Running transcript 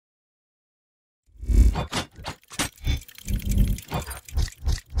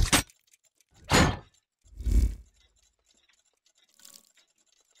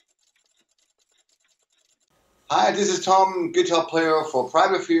Hi, this is Tom, guitar player for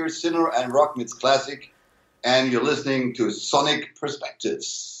Primal Fear, Sinner, and Rock Meets Classic, and you're listening to Sonic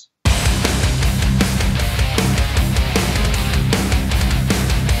Perspectives.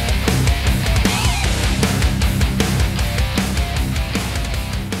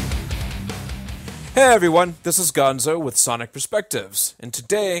 Hey everyone, this is Gonzo with Sonic Perspectives, and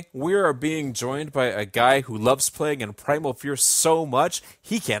today we are being joined by a guy who loves playing in Primal Fear so much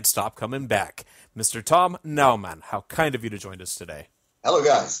he can't stop coming back. Mr. Tom Naumann, how kind of you to join us today. Hello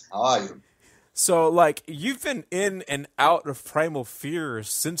guys, how are you? So, you've been in and out of Primal Fear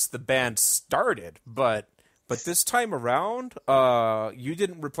since the band started, but this time around, you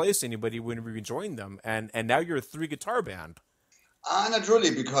didn't replace anybody when we joined them, and now you're a three-guitar band. Not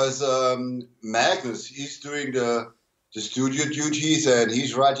really, because Magnus, he's doing the studio duties, and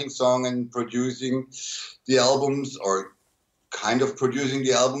he's writing song and producing the albums, or kind of producing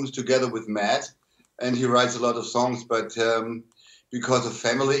the albums together with Matt, and he writes a lot of songs, but because of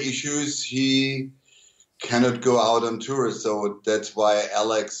family issues, he cannot go out on tour, so that's why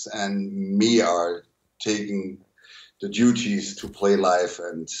Alex and me are taking the duties to play live,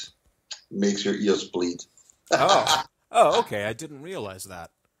 and makes your ears bleed. Oh, okay. I didn't realize that.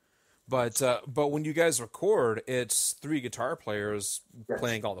 But when you guys record, it's three guitar players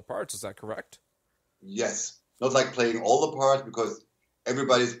playing all the parts. Is that correct? Yes. Not like playing all the parts, because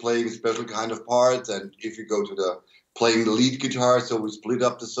everybody's playing special kind of parts. And if you go to playing the lead guitar, so we split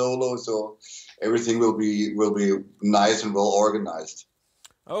up the solo, so everything will be nice and well organized.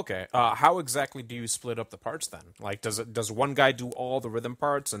 Okay. How exactly do you split up the parts then? Like, does one guy do all the rhythm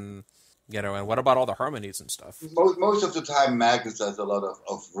parts and what about all the harmonies and stuff? Most of the time, Magnus does a lot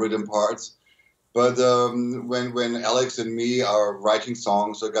of rhythm parts. But when Alex and me are writing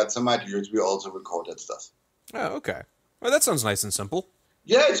songs or got some ideas, we also record that stuff. Oh, okay. Well, that sounds nice and simple.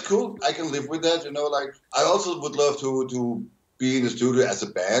 Yeah, it's cool. I can live with that. I also would love to be in the studio as a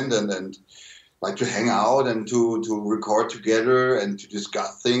band and like to hang out and to record together and to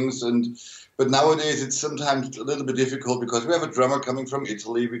discuss things. But nowadays it's sometimes a little bit difficult because we have a drummer coming from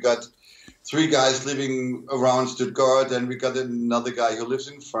Italy. We got 3 guys living around Stuttgart, and we got another guy who lives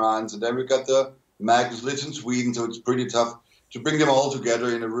in France, and then we got the Magnus lives in Sweden, so it's pretty tough to bring them all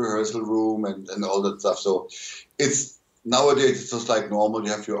together in a rehearsal room and all that stuff. So nowadays it's just like normal.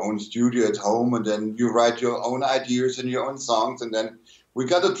 You have your own studio at home, and then you write your own ideas and your own songs, and then we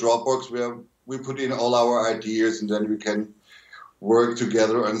got a Dropbox where we put in all our ideas, and then we can work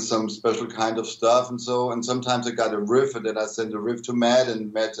together on some special kind of stuff. And sometimes I got a riff, and then I send a riff to Matt,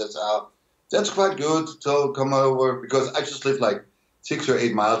 and Matt says, that's quite good, so come over, because I just live like 6 or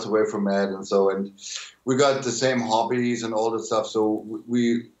 8 miles away from Matt, and we got the same hobbies and all that stuff, so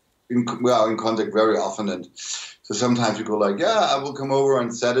we are in contact very often, and so sometimes we go like, I will come over on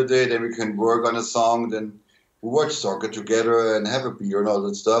Saturday, then we can work on a song, then we watch soccer together and have a beer and all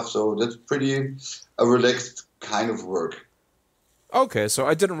that stuff, so that's pretty a relaxed kind of work. Okay, so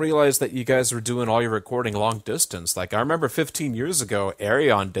I didn't realize that you guys were doing all your recording long distance. Like, I remember 15 years ago,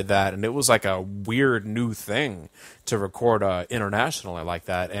 Arion did that, and it was like a weird new thing to record internationally like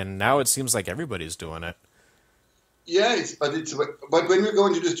that, and now it seems like everybody's doing it. Yeah, but when we go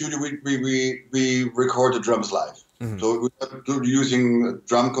into the studio, we record the drums live. Mm-hmm. So we're using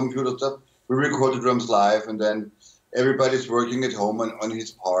drum computer stuff. We record the drums live, and then everybody's working at home on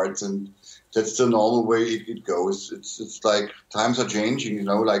his parts, and that's the normal way it goes. It's like times are changing,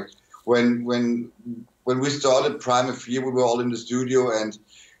 Like when we started Primal Fear, we were all in the studio, and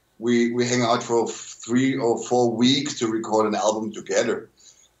we hang out for 3 or 4 weeks to record an album together.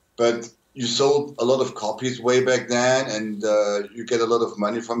 But you sold a lot of copies way back then, and you get a lot of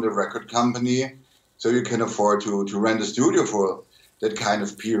money from the record company, so you can afford to rent a studio for that kind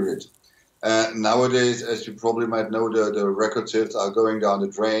of period. Nowadays, as you probably might know, the record sales are going down the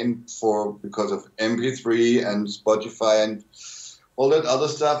drain because of MP3 and Spotify and all that other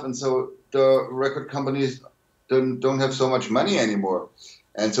stuff, and so the record companies don't have so much money anymore,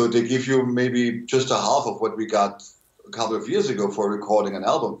 and so they give you maybe just a half of what we got a couple of years ago for recording an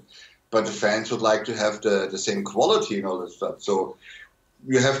album, but the fans would like to have the same quality and all that stuff. So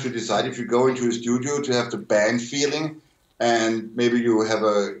you have to decide if you go into a studio to have the band feeling, and maybe you have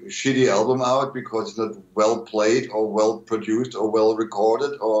a shitty album out because it's not well played or well produced or well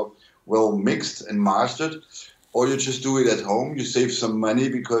recorded or well mixed and mastered, or you just do it at home. You save some money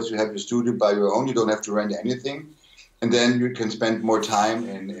because you have your studio by your own. You don't have to rent anything. And then you can spend more time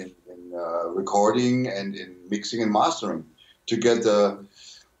in recording and in mixing and mastering to get the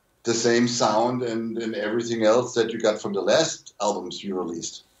same sound and everything else that you got from the last albums you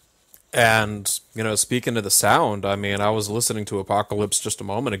released. And, speaking of the sound, I mean, I was listening to Apocalypse just a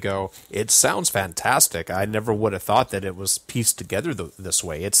moment ago. It sounds fantastic. I never would have thought that it was pieced together this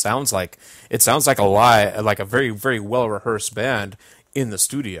way. It sounds like a very, very well-rehearsed band in the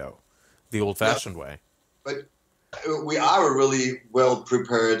studio, the old-fashioned way. But we are a really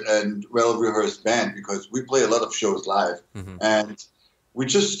well-prepared and well-rehearsed band because we play a lot of shows live. Mm-hmm. And we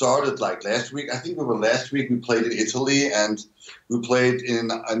just started like last week. I think last week we played in Italy, and we played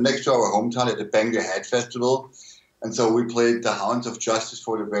in next to our hometown at the Bang Your Head Festival. And so we played the Hounds of Justice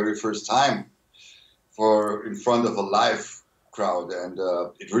for the very first time in front of a live crowd. And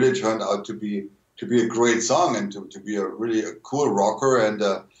it really turned out to be a great song and to be a really cool rocker. And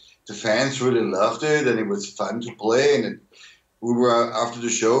the fans really loved it, and it was fun to play. And we were, after the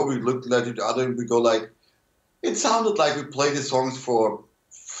show, we looked at each other and we go like, it sounded like we played the songs for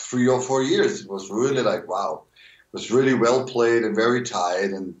 3 or 4 years. It was really like, wow. It was really well played and very tight,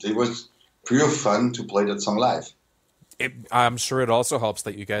 and it was pure fun to play that song live. I'm sure it also helps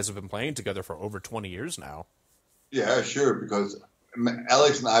that you guys have been playing together for over 20 years now. Yeah, sure, because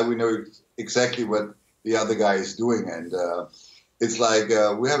Alex and I, we know exactly what the other guy is doing, and it's like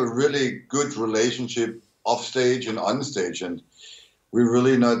we have a really good relationship off stage and on stage, and we're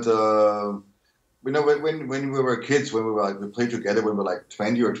really not... when we were kids, when we played together when we were like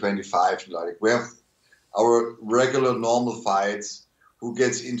 20 or 25, like we have our regular normal fights, who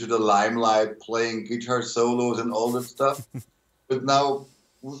gets into the limelight playing guitar solos and all that stuff. But now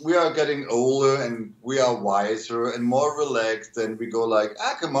we are getting older and we are wiser and more relaxed, and we go like,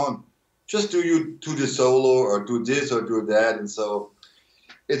 come on, just do the solo or do this or do that. And so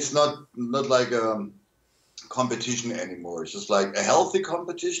it's not like a competition anymore. It's just like a healthy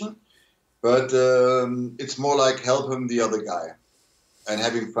competition. But it's more like helping the other guy and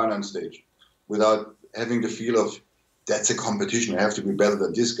having fun on stage without having the feel of that's a competition. I have to be better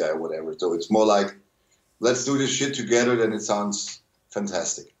than this guy or whatever. So it's more like, let's do this shit together, then it sounds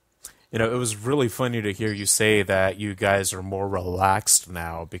fantastic. It was really funny to hear you say that you guys are more relaxed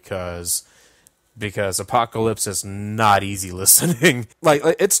now because Apocalypse is not easy listening. Like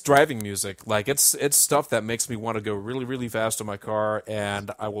it's driving music. Like it's stuff that makes me want to go really, really fast in my car,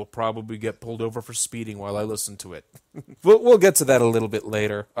 and I will probably get pulled over for speeding while I listen to it. We'll get to that a little bit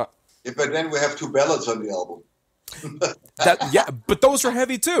later. But then we have 2 ballads on the album. But those are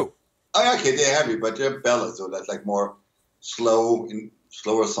heavy too. Oh, okay, they're heavy, but they're ballads, so that's like more slower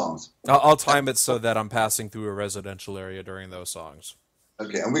songs. I'll time it so that I'm passing through a residential area during those songs.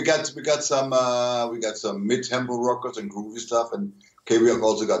 Okay, and we got some mid-tempo rockers and groovy stuff, and we have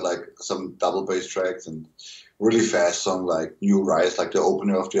also got like some double bass tracks and really fast song like New Rise, like the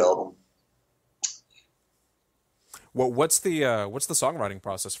opener of the album. Well, what's the songwriting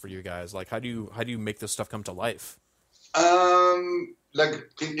process for you guys? Like, how do you make this stuff come to life? Like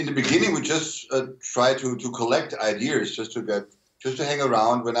in the beginning, we just try to collect ideas, just to hang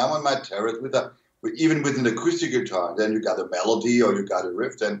around. When I'm on my terrace even with an acoustic guitar, then you got a melody or you got a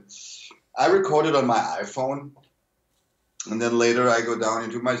riff. Then I record it on my iPhone, and then later I go down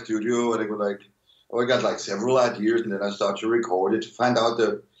into my studio and I go like, I got like several ideas, and then I start to record it to find out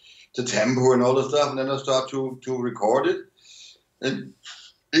the tempo and all the stuff, and then I start to record it. And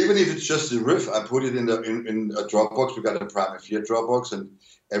even if it's just a riff, I put it in a Dropbox. We got a Primal Fear Dropbox, and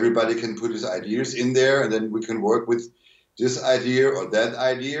everybody can put his ideas in there, and then we can work with this idea or that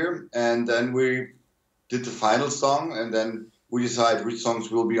idea, and then we did the final song, and then we decide which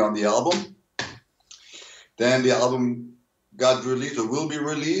songs will be on the album. Then the album got released or will be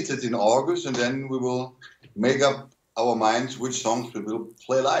released. It's in August, and then we will make up our minds which songs we will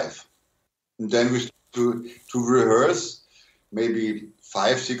play live. And then we start to rehearse maybe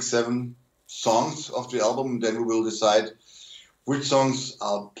 5, 6, 7 songs of the album, and then we will decide which songs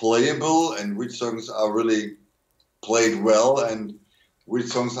are playable and which songs are really played well and which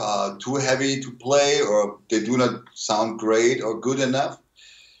songs are too heavy to play or they do not sound great or good enough,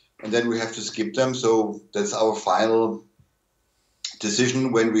 and then we have to skip them. So that's our final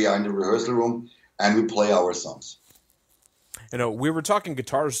decision when we are in the rehearsal room and we play our songs. We were talking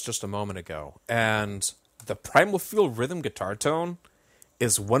guitars just a moment ago, and the Primal Fear rhythm guitar tone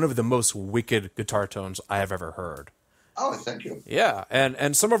is one of the most wicked guitar tones I have ever heard. Oh, thank you. Yeah,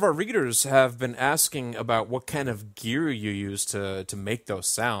 and some of our readers have been asking about what kind of gear you use to make those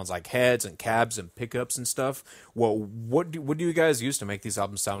sounds, like heads and cabs and pickups and stuff. Well, what do you guys use to make these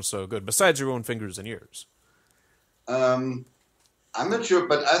albums sound so good, besides your own fingers and ears? I'm not sure,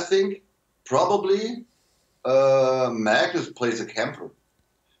 but I think probably Magnus plays a Kemper.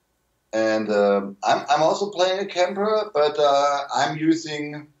 And I'm also playing a Kemper, but I'm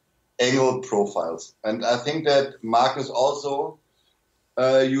using angle profiles. And I think that Marcus also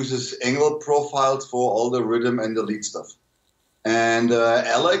uses angle profiles for all the rhythm and the lead stuff. And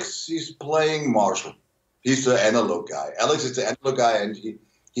Alex, he's playing Marshall. He's the analog guy. Alex is the analog guy, and he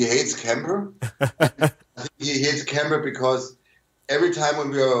hates Kemper. He hates Kemper because every time when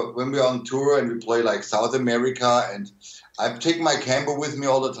we're on tour and we play like South America, and I take my Kemper with me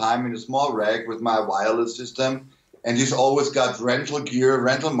all the time in a small rack with my wireless system, and he's always got rental gear,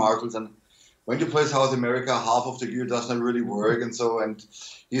 rental Marshalls, and when you play South America, half of the gear doesn't really work, and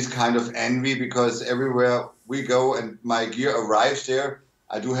he's kind of envy because everywhere we go and my gear arrives there,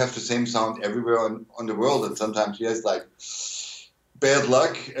 I do have the same sound everywhere on the world, and sometimes he has like bad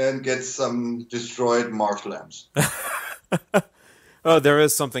luck and gets some destroyed Marshall amps. Oh, there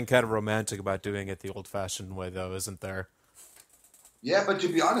is something kind of romantic about doing it the old-fashioned way, though, isn't there? Yeah, but to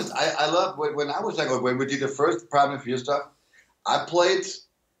be honest, I love when I was like when we did the first Primal Fear stuff, I played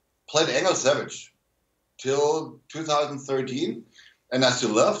Engel Savage till 2013, and I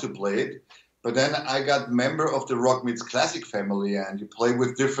still love to play it. But then I got member of the Rock Meets Classic family, and you play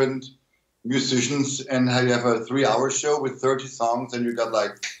with different musicians, and you have a 3-hour show with 30 songs, and you got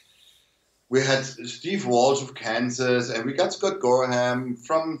like, we had Steve Walsh of Kansas, and we got Scott Gorham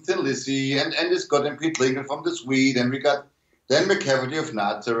from Thin Lizzy, and Andy Scott and Pete Lincoln from the Swede, and we got Dan McCafferty of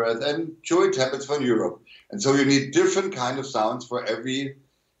Nazareth, and Joey Tappets from Europe. And so you need different kind of sounds for every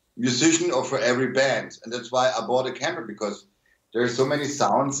musician or for every band. And that's why I bought a camera, because there's so many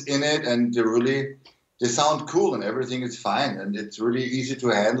sounds in it, and they sound cool, and everything is fine, and it's really easy to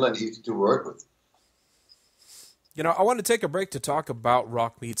handle and easy to work with. You know, I want to take a break to talk about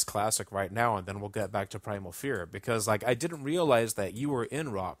Rock Meets Classic right now, and then we'll get back to Primal Fear, because like I didn't realize that you were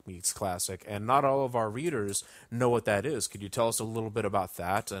in Rock Meets Classic, and not all of our readers know what that is. Could you tell us a little bit about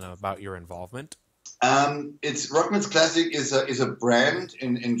that and about your involvement? It's Rock Meets Classic is a brand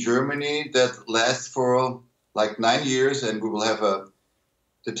in Germany that lasts for like 9 years, and we will have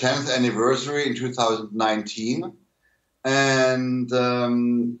the 10th anniversary in 2019. And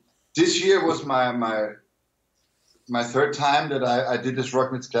this year was my third time that I did this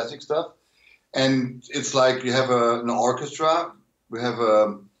Rock Meets Classic stuff. And it's like you have an orchestra. We have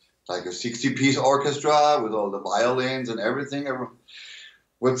like a 60-piece orchestra with all the violins and everything.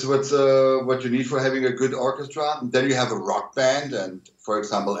 What's what you need for having a good orchestra. And then you have a rock band, and for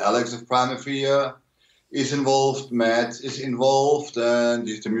example, Alex of Primal Fear is involved, Matt is involved, and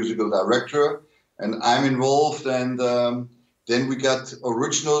he's the musical director, and I'm involved, and then we got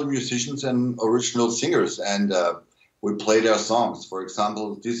original musicians and original singers, and we play their songs. For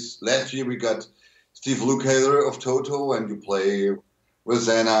example, this last year we got Steve Lukather of Toto, and you play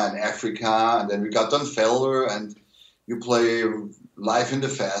Rosanna and Africa, and then we got Don Felder, and you play Live in the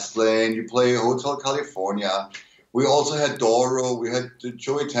Fast Lane, you play Hotel California. We also had Doro, we had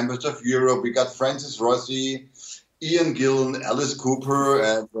Joey Tempest of Europe, we got Francis Rossi, Ian Gillan, Alice Cooper,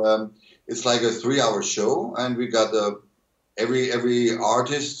 and it's like a 3-hour show, and we got every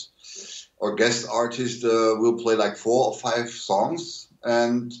artist or guest artist will play like 4 or 5 songs,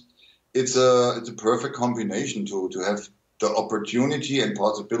 and it's a perfect combination to have the opportunity and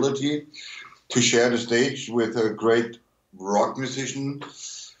possibility to share the stage with a great rock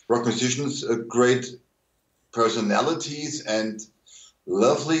musicians, great personalities, and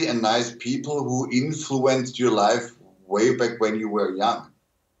lovely and nice people who influenced your life way back when you were young.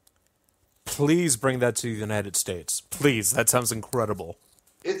 Please bring that to the United States. Please, that sounds incredible.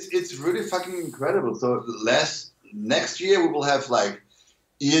 It's really fucking incredible. So next year we will have like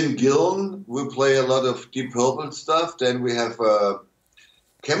Ian Gillan will play a lot of Deep Purple stuff. Then we have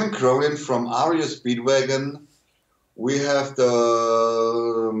Kevin Cronin from Aria Speedwagon. We have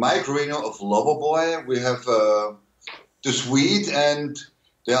the Mike Reno of Loverboy. We have the Swede, and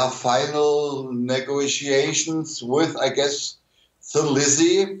there are final negotiations with, I guess, Thin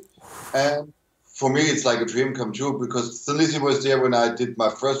Lizzy. And for me, it's like a dream come true, because Thin Lizzy was there when I did my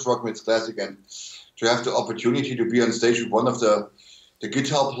first Rock Meets Classic, and to have the opportunity to be on stage with one of the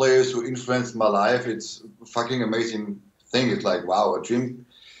guitar players who influenced my life, it's a fucking amazing thing. It's like, wow, a dream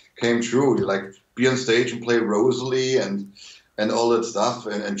came true. You like be on stage and play Rosalie and all that stuff,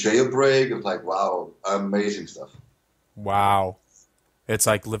 and Jailbreak. It's like, wow, amazing stuff. Wow. It's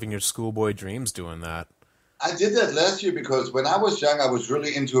like living your schoolboy dreams doing that. I did that last year because when I was young, I was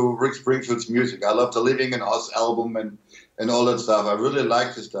really into Rick Springfield's music. I loved the Living in Oz album and all that stuff. I really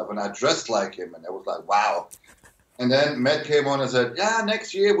liked his stuff, and I dressed like him, and I was like, wow. And then Matt came on and said, yeah,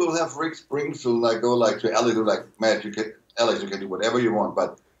 next year we'll have Rick Springfield. And I go like to Alex, like, Matt, Alex, you can do whatever you want,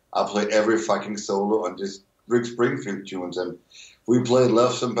 but I'll play every fucking solo on this Rick Springfield tunes. And we played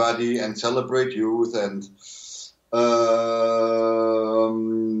Love Somebody and Celebrate Youth and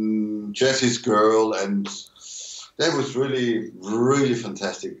Jesse's Girl, and that was really, really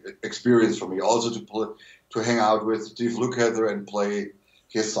fantastic experience for me. Also to hang out with Steve Lukather and play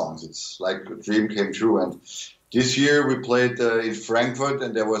his songs. It's like a dream came true. And this year we played in Frankfurt,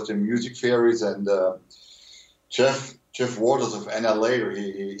 and there was the music fairies, and Jeff Waters of NLA,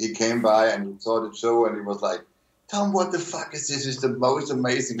 he came by and he saw the show, and he was like, Tom, what the fuck is this? It's the most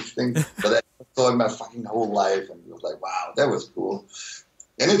amazing thing that I ever saw in my fucking whole life. And he was like, wow, that was cool.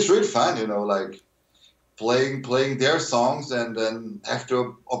 And it's really fun, you know, like playing their songs, and then have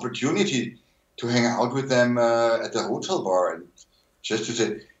the opportunity to hang out with them at the hotel bar, and just to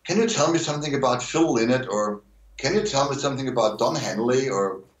say, can you tell me something about Phil Lynott, or can you tell me something about Don Henley,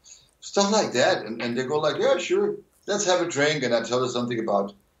 or stuff like that? And they go like, yeah, sure, let's have a drink, and I tell you something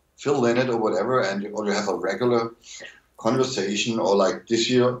about Phil Lynott or whatever, or you have a regular conversation. Or like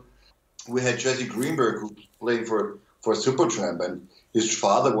this year, we had Jesse Greenberg, who played for Supertramp, and his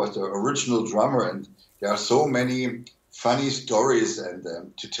father was the original drummer, and there are so many funny stories and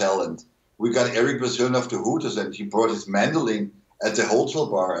to tell. And we got Eric Bessern of the Hooters, and he brought his mandolin at the hotel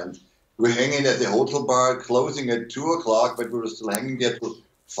bar, and we were hanging at the hotel bar, closing at 2 o'clock, but we were still hanging there till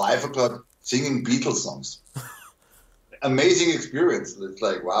 5 o'clock, singing Beatles songs. Amazing experience. It's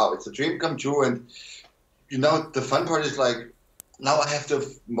like, wow, it's a dream come true. And you know, the fun part is like, now I have the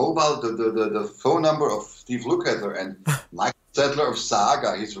the phone number of Steve Lukather and Michael Settler of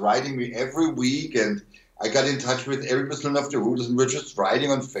Saga. He's writing me every week, and I got in touch with Eric Bessern of the Hooters, and we're just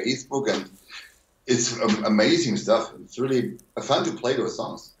writing on Facebook, and it's amazing stuff. It's really fun to play those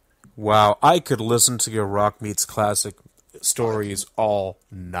songs. Wow, I could listen to your Rock Meets Classic stories all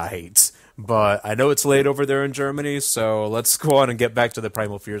night. But I know it's late over there in Germany, so let's go on and get back to the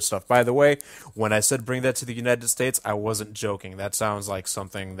Primal Fear stuff. By the way, when I said bring that to the United States, I wasn't joking. That sounds like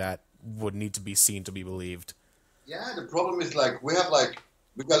something that would need to be seen to be believed. Yeah, the problem is like we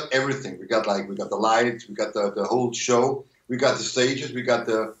got everything. We got the lights, we got the whole show, we got the stages, we got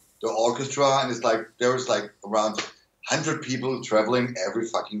the orchestra, and it's like there was like around 100 people traveling every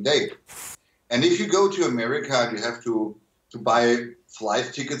fucking day. And if you go to America and you have to buy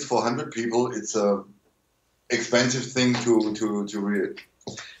flight tickets for 100 people, it's a expensive thing to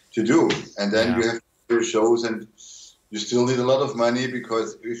do. And then you have to do shows, and you still need a lot of money,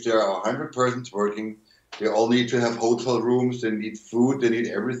 because if there are 100 persons working, they all need to have hotel rooms, they need food, they need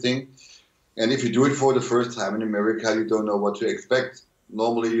everything. And if you do it for the first time in America, you don't know what to expect.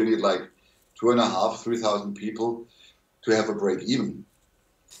 Normally you need like 2,500, 3,000 people to have a break even.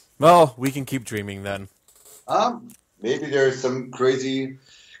 Well, we can keep dreaming then. Maybe there's some crazy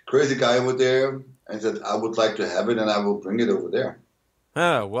guy over there and said, I would like to have it, and I will bring it over there.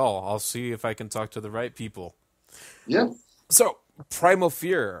 Well, I'll see if I can talk to the right people. Yeah. So, Primal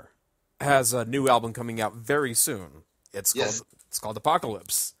Fear has a new album coming out very soon. It's called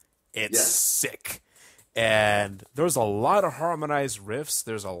Apocalypse. It's sick. And there's a lot of harmonized riffs.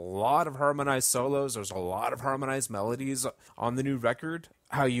 There's a lot of harmonized solos. There's a lot of harmonized melodies on the new record.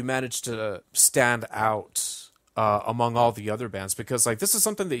 How you managed to stand out among all the other bands, because like this is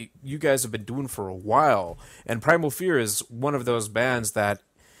something that you guys have been doing for a while, and Primal Fear is one of those bands that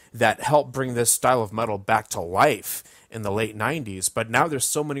helped bring this style of metal back to life in the late 90s, but now there's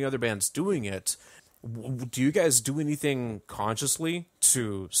so many other bands doing it. Do you guys do anything consciously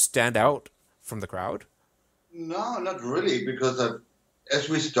to stand out from the crowd? No, not really, because as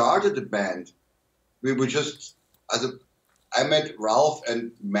we started the band, we were just, I met Ralph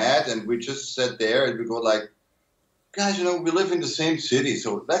and Matt, and we just sat there and we go like, guys, you know, we live in the same city,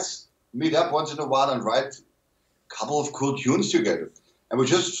 so let's meet up once in a while and write a couple of cool tunes together. And we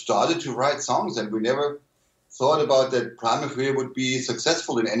just started to write songs, and we never thought about that Primal Fear would be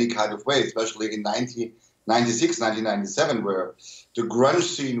successful in any kind of way, especially in 1996, 1997, where the grunge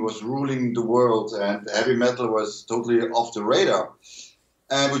scene was ruling the world and heavy metal was totally off the radar.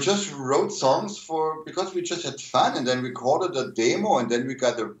 And we just wrote songs because we just had fun, and then we recorded a demo, and then we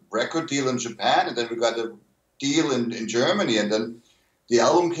got a record deal in Japan, and then we got a deal in Germany, and then the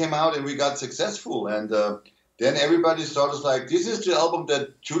album came out and we got successful, and then everybody started like, this is the album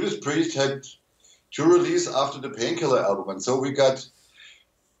that Judas Priest had to release after the Painkiller album, and so we got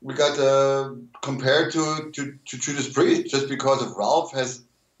compared to Judas Priest just because of Ralph has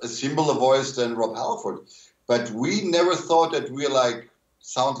a similar voice than Rob Halford, but we never thought that we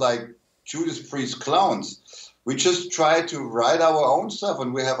sound like Judas Priest clones. We just try to write our own stuff,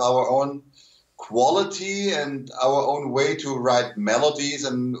 and we have our own quality and our own way to write melodies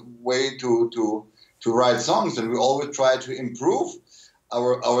and way to write songs, and we always try to improve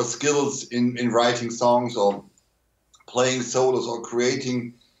our skills in writing songs or playing solos or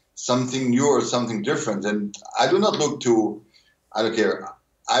creating something new or something different. And I do not look to, I don't care,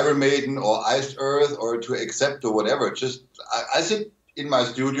 Iron Maiden or Iced Earth or to Accept or whatever. Just I sit in my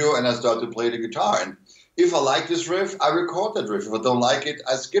studio and I start to play the guitar. And if I like this riff, I record that riff. If I don't like it,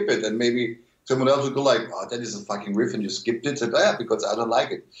 I skip it. And maybe someone else will go like, "Oh, that is a fucking riff," and you skipped it. So yeah, because I don't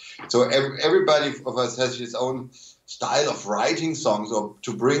like it. So everybody of us has his own style of writing songs, or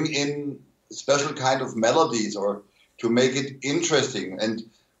to bring in special kind of melodies, or to make it interesting. And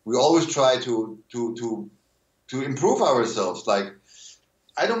we always try to improve ourselves. Like,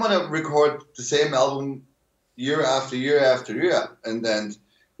 I don't want to record the same album year after year after year, and then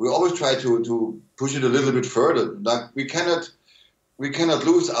we always try to push it a little bit further. Like, we cannot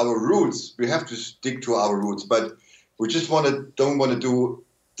lose our roots. We have to stick to our roots, but we just don't want to do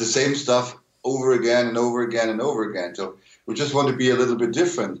the same stuff over again and over again and over again. So we just want to be a little bit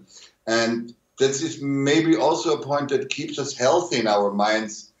different, and this is maybe also a point that keeps us healthy in our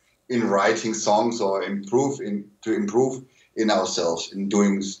minds in writing songs, or improve in ourselves in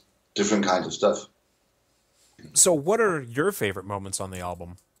doing different kinds of stuff. So what are your favorite moments on the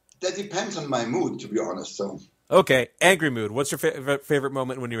album? That depends on my mood, to be honest. So okay, angry mood. What's your favorite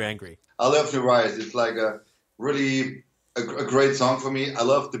moment when you're angry? I love The Rise. It's like a great song for me. I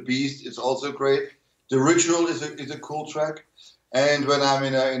love The Beast. It's also great. The Ritual is a cool track. And when I'm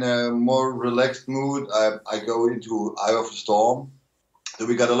in a more relaxed mood, I go into Eye of the Storm. So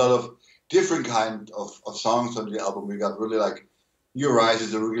we got a lot of different kind of songs on the album. We got really like Your Rise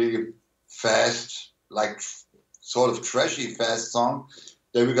is a really fast, like sort of trashy fast song.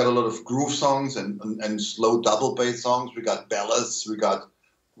 Then we got a lot of groove songs and slow double bass songs. We got ballads, we got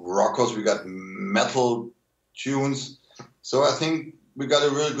rockers, we got metal tunes. So I think we got a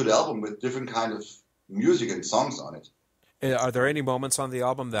really good album with different kind of music and songs on it. Are there any moments on the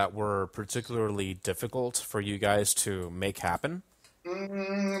album that were particularly difficult for you guys to make happen?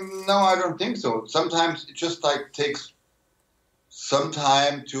 No, I don't think so. Sometimes it just like takes some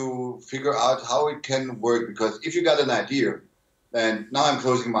time to figure out how it can work, because if you got an idea, and now I'm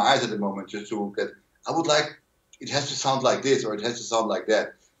closing my eyes at the moment just to get, I would like, it has to sound like this or it has to sound like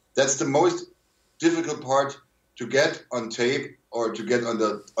that. That's the most difficult part, to get on tape or to get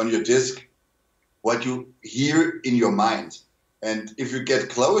on your disc what you hear in your mind. And if you get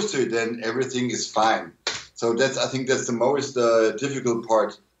close to it, then everything is fine. So I think that's the most difficult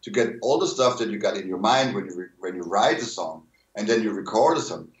part, to get all the stuff that you got in your mind when you write a song and then you record a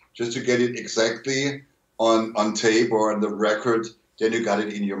song, just to get it exactly on tape or on the record, then you got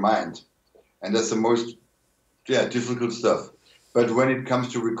it in your mind. And that's the most difficult stuff. But when it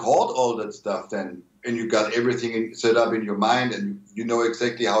comes to record all that stuff, then, and you got everything set up in your mind and you know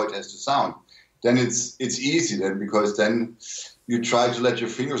exactly how it has to sound, then it's easy then, because then you try to let your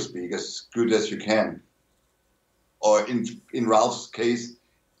fingers speak as good as you can. Or in Ralph's case,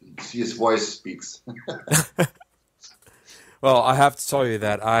 his voice speaks. Well, I have to tell you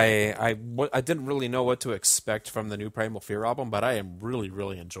that I didn't really know what to expect from the new Primal Fear album, but I am really,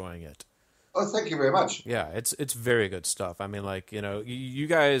 really enjoying it. Oh, thank you very much. Yeah, it's very good stuff. I mean, like, you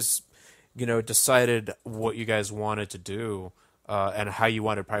guys, decided what you guys wanted to do and how you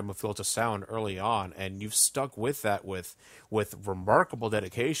wanted Primal Fear to sound early on, and you've stuck with that with remarkable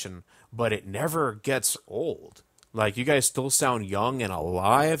dedication, but it never gets old. Like, you guys still sound young and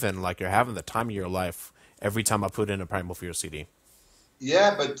alive, and like you're having the time of your life every time I put in a Primal Fear CD.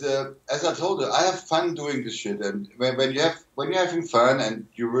 Yeah, but as I told you, I have fun doing this shit, and when you're having fun and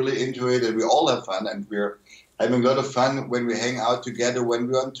you're really into it, and we all have fun, and we're having a lot of fun when we hang out together, when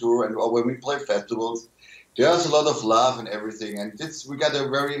we're on tour, or when we play festivals. There's a lot of love and everything, and we got a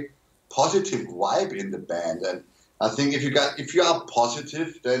very positive vibe in the band. And I think if you are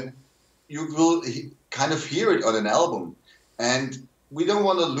positive, then you will kind of hear it on an album. And we don't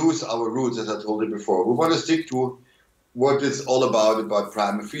want to lose our roots, as I told you before. We want to stick to what it's all about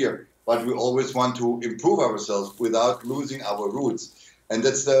Primal Fear. But we always want to improve ourselves without losing our roots. And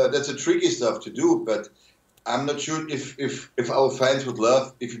that's a tricky stuff to do. But I'm not sure if our fans would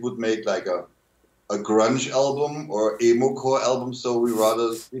love if we would make like a grunge album or emo core album. So we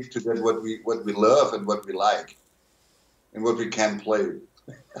rather stick to that what we love and what we like and what we can play.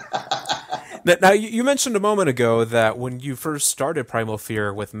 Now, you mentioned a moment ago that when you first started Primal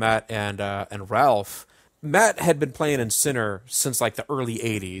Fear with Matt and Ralph, Matt had been playing in Sinner since like the early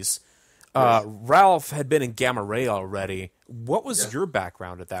 80s. Yes. Ralph had been in Gamma Ray already. What was your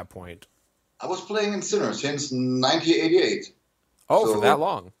background at that point? I was playing in Sinner since 1988. Oh, so, for that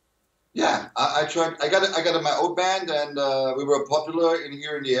long? Yeah, I tried. I got my own band, and we were popular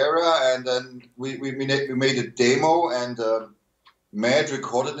here in the area. And then we made a demo, and Matt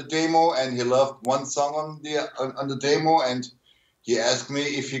recorded the demo, and he loved one song on the demo, and he asked me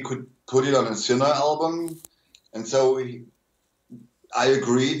if he could put it on a Sinner album. And so I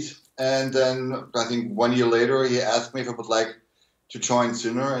agreed, and then I think 1 year later he asked me if I would like to join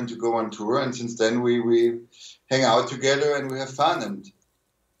Sinner and to go on tour, and since then we hang out together and we have fun. And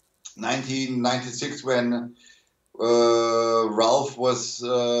 1996, when Ralph was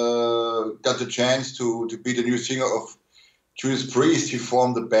got the chance to be the new singer of Judas Priest, he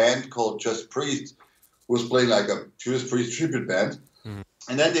formed a band called Judas Priest, who was playing like a Judas Priest tribute band. Mm-hmm.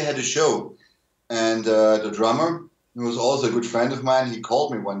 And then they had a show, and the drummer, who was also a good friend of mine, he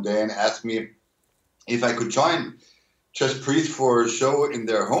called me one day and asked me if I could join Judas Priest for a show in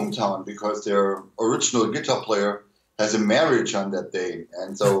their hometown because their original guitar player has a marriage on that day.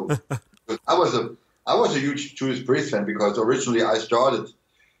 And so I was a huge Judas Priest fan because originally I started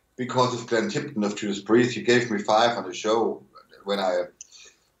because of Glenn Tipton of Judas Priest. He gave me 5 on the show when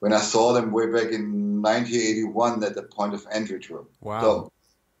I saw them way back in 1981 at the Point of Entry tour. Wow. So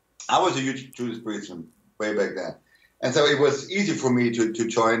I was a huge Judas Priest fan way back then. And so it was easy for me to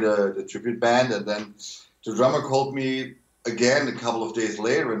join the tribute band. And then the drummer called me again a couple of days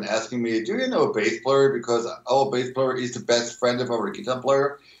later and asking me, do you know a bass player? Because our bass player is the best friend of our guitar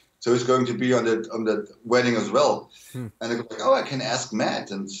player. So he's going to be on that wedding as well. And I was like, oh, I can ask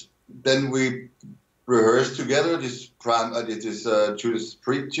Matt. And then we rehearsed together this Judas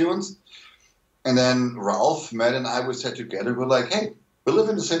Priest tunes. And then Ralph, Matt, and I, we sat together. We're like, hey, we live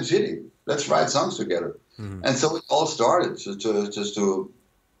in the same city. Let's write songs together. And so it all started just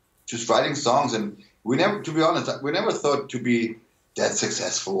writing songs. And we never, to be honest, we never thought to be that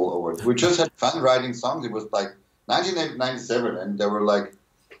successful. Or we just had fun writing songs. It was like 1997, and there were like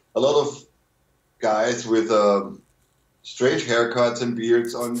a lot of guys with strange haircuts and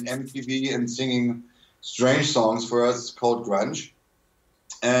beards on MTV and singing strange songs for us called grunge.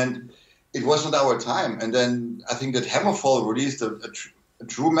 And it wasn't our time. And then I think that Hammerfall released a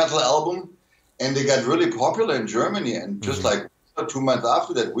true metal album, and they got really popular in Germany. And just like 2 months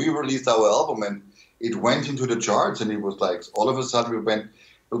after that, we released our album, and it went into the charts. And it was like all of a sudden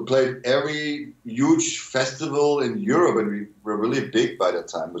we played every huge festival in Europe, and we were really big by that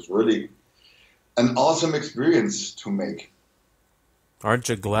time. It was really an awesome experience to make. Aren't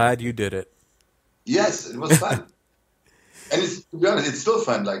you glad you did it? Yes, it was fun. And to be honest, it's still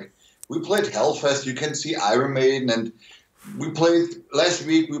fun. Like, we played Hellfest. You can see Iron Maiden, and last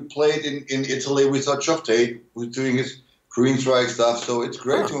week we played in Italy. We saw Chuck Tate, who's doing his Queensryche stuff. So it's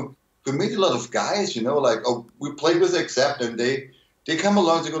great to meet a lot of guys, like, we played with Accept, and they come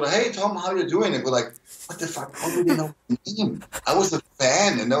along, they go, hey, Tom, how you doing? And we're like, what the fuck? How do they know my name? I was a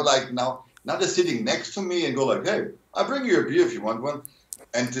fan. And they're like, now they're sitting next to me and go like, hey, I'll bring you a beer if you want one.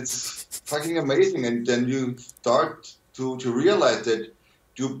 And it's fucking amazing. And then you start to realize that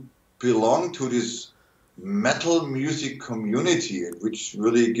you belong to this metal music community, which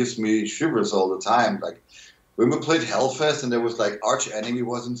really gives me shivers all the time. Like, when we played Hellfest and there was like Arch Enemy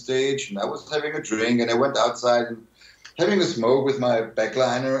was on stage, and I was having a drink, and I went outside and having a smoke with my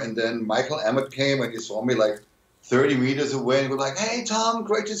backliner, and then Michael Emmett came and he saw me like 30 meters away and was like, hey, Tom,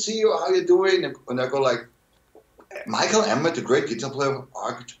 great to see you. How you doing? And I go like, Michael Emmett, the great guitar player of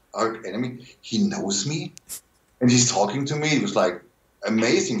Arch Enemy, he knows me? And he's talking to me. It was like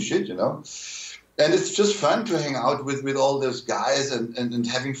amazing shit, And it's just fun to hang out with all those guys and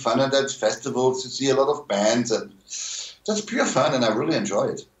having fun at that festivals, to see a lot of bands. And that's pure fun, and I really enjoy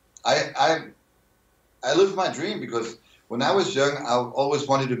it. I live my dream because when I was young, I always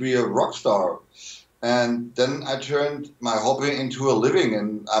wanted to be a rock star. And then I turned my hobby into a living,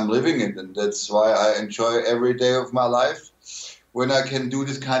 and I'm living it. And that's why I enjoy every day of my life when I can do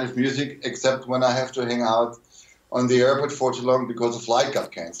this kind of music, except when I have to hang out on the airport for too long because the flight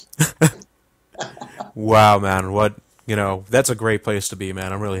got canceled. Wow, man. That's a great place to be,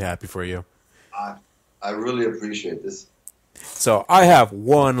 man. I'm really happy for you. I really appreciate this. So I have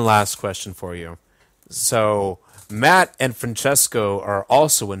one last question for you. So Matt and Francesco are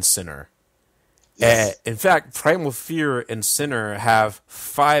also in Sinner. Yes. In fact, Primal Fear and Sinner have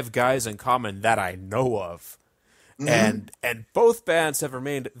 5 guys in common that I know of. Mm-hmm. And both bands have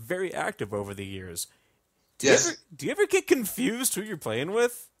remained very active over the years. Do you ever get confused who you're playing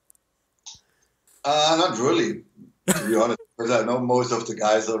with? Not really, to be honest, because I know most of the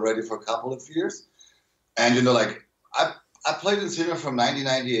guys already for a couple of years. And, like, I played in Sinner from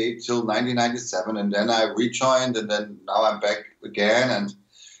 1998 till 1997, and then I rejoined, and then now I'm back again. And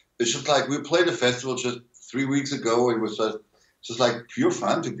it's just like, we played a festival just 3 weeks ago. It was just like pure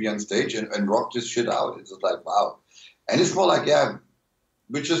fun to be on stage and rock this shit out. It's just like, wow. And it's more like,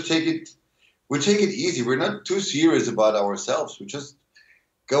 we just take it easy. We're not too serious about ourselves. We just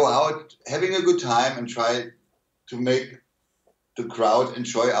go out having a good time and try to make the crowd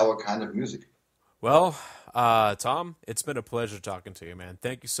enjoy our kind of music. Well, Tom, it's been a pleasure talking to you, man.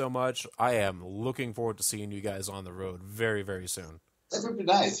 Thank you so much. I am looking forward to seeing you guys on the road very, very soon. That would be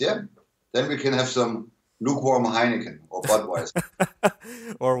nice, yeah. Then we can have some lukewarm Heineken or Budweiser.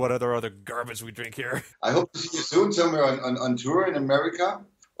 Or what other garbage we drink here. I hope to see you soon somewhere on tour in America.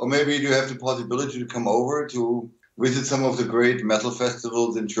 Or maybe you have the possibility to come over to visit some of the great metal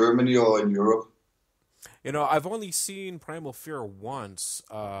festivals in Germany or in Europe. You know, I've only seen Primal Fear once.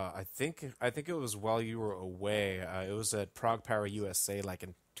 I think it was while you were away. It was at Prague Power USA, like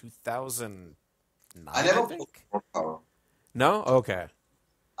in 2009. I never played Prague Power. No? Okay.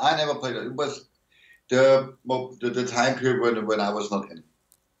 I never played it. It was the time period when I was not in.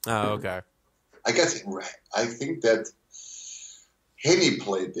 Oh, okay. I think that Henny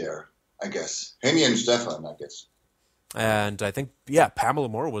played there. I guess Henny and Stefan. I guess. And I think Pamela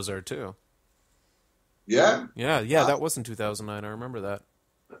Moore was there too. Yeah? Yeah, that was in 2009. I remember that.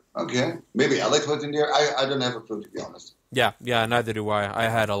 Okay. Maybe Alex was in there. I don't have a clue, to be honest. Yeah, neither do I. I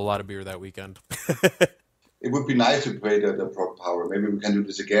had a lot of beer that weekend. It would be nice to play the Prog Power. Maybe we can do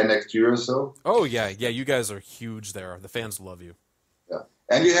this again next year or so. Oh, yeah, you guys are huge there. The fans love you. Yeah.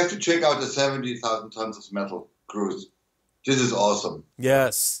 And you have to check out the 70,000 Tons of Metal cruise. This is awesome.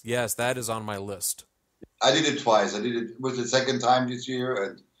 Yes, that is on my list. I did it twice. It was the second time this year,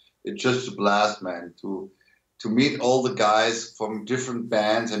 and it's just a blast, man, to meet all the guys from different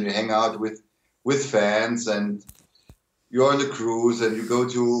bands, and you hang out with fans, and you're on the cruise, and you go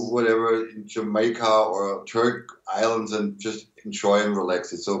to whatever in Jamaica or Turk Islands and just enjoy and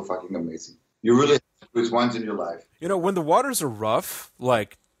relax. It's so fucking amazing. You really have to do it once in your life. You know, when the waters are rough,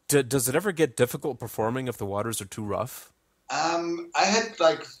 like, does it ever get difficult performing if the waters are too rough? I had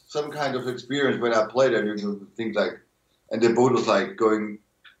like some kind of experience when I played, and you think like, and the boat was like going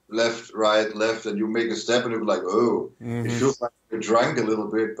left, right, left, and you make a step, and you're like, oh, It feels like you're drunk a little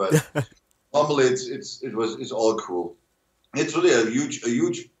bit, but normally it's all cool. It's really a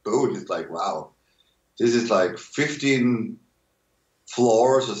huge boat. It's like, wow, this is like 15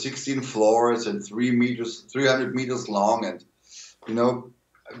 floors or 16 floors and 300 meters long, and you know,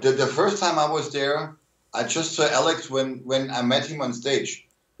 the first time I was there, I just saw Alex when I met him on stage,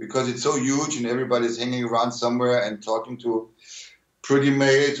 because it's so huge and everybody's hanging around somewhere and talking to Pretty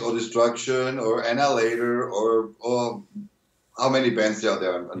Mates or Destruction or Annihilator or how many bands there are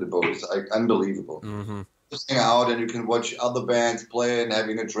there on the boat. It's like unbelievable. Mm-hmm. Just hang out and you can watch other bands play and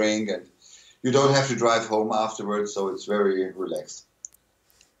having a drink, and you don't have to drive home afterwards, so it's very relaxed.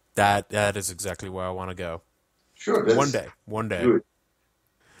 That is exactly where I want to go. Sure. One day. Good.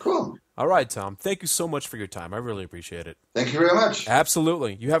 Cool. All right, Tom. Thank you so much for your time. I really appreciate it. Thank you very much.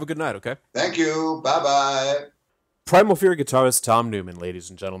 Absolutely. You have a good night, okay? Thank you. Bye-bye. Primal Fear guitarist Tom Naumann, ladies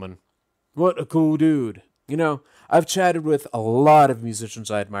and gentlemen. What a cool dude. You know, I've chatted with a lot of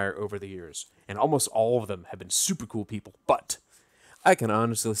musicians I admire over the years, and almost all of them have been super cool people, but I can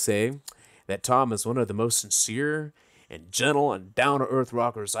honestly say that Tom is one of the most sincere and gentle and down-to-earth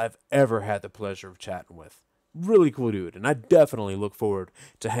rockers I've ever had the pleasure of chatting with. Really cool dude, and I definitely look forward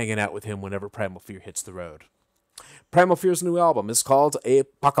to hanging out with him whenever Primal Fear hits the road. Primal Fear's new album is called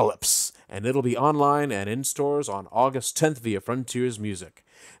Apocalypse, and it'll be online and in stores on August 10th via Frontiers Music.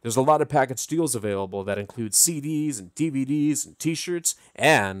 There's a lot of package deals available that include CDs and DVDs and t-shirts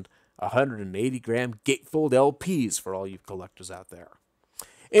and 180-gram gatefold LPs for all you collectors out there.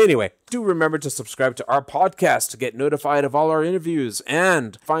 Anyway, do remember to subscribe to our podcast to get notified of all our interviews,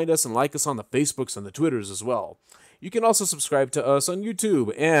 and find us and like us on the Facebooks and the Twitters as well. You can also subscribe to us on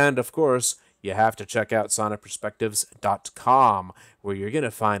YouTube, and of course, you have to check out sonicperspectives.com, where you're going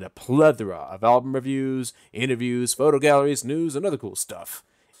to find a plethora of album reviews, interviews, photo galleries, news, and other cool stuff.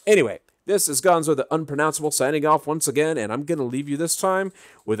 Anyway, this is Gonzo the Unpronounceable signing off once again, and I'm going to leave you this time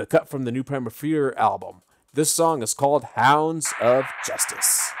with a cut from the new Primal Fear album. This song is called Hounds of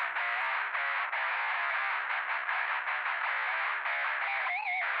Justice.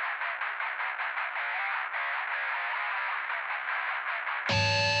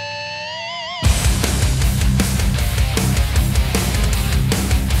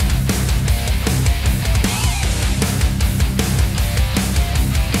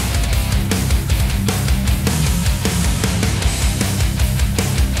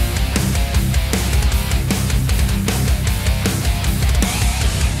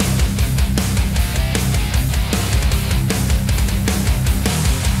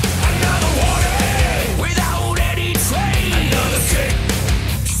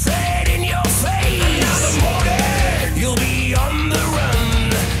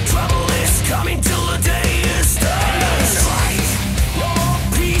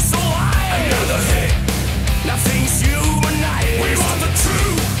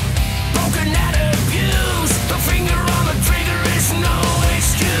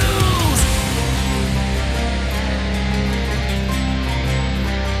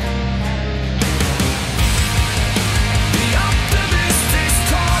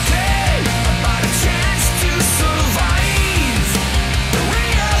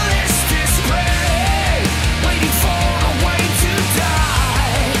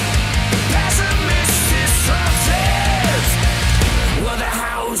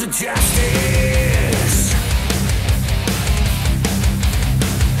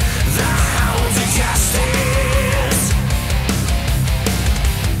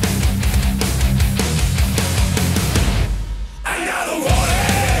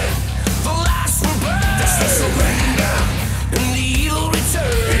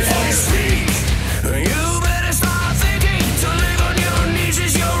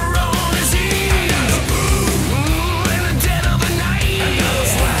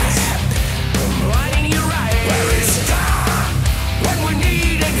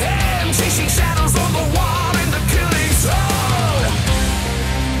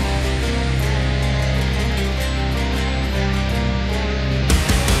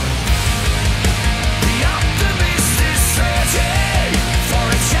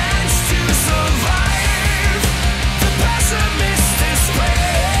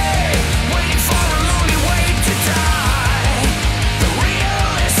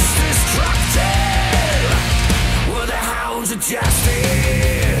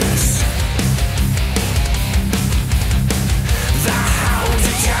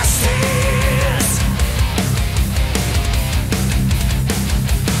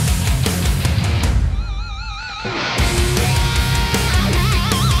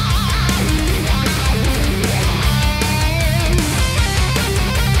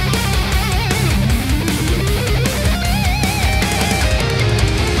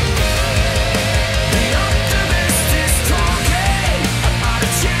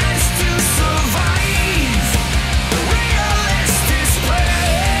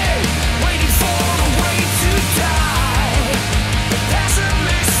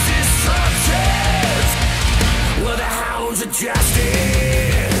 majestic.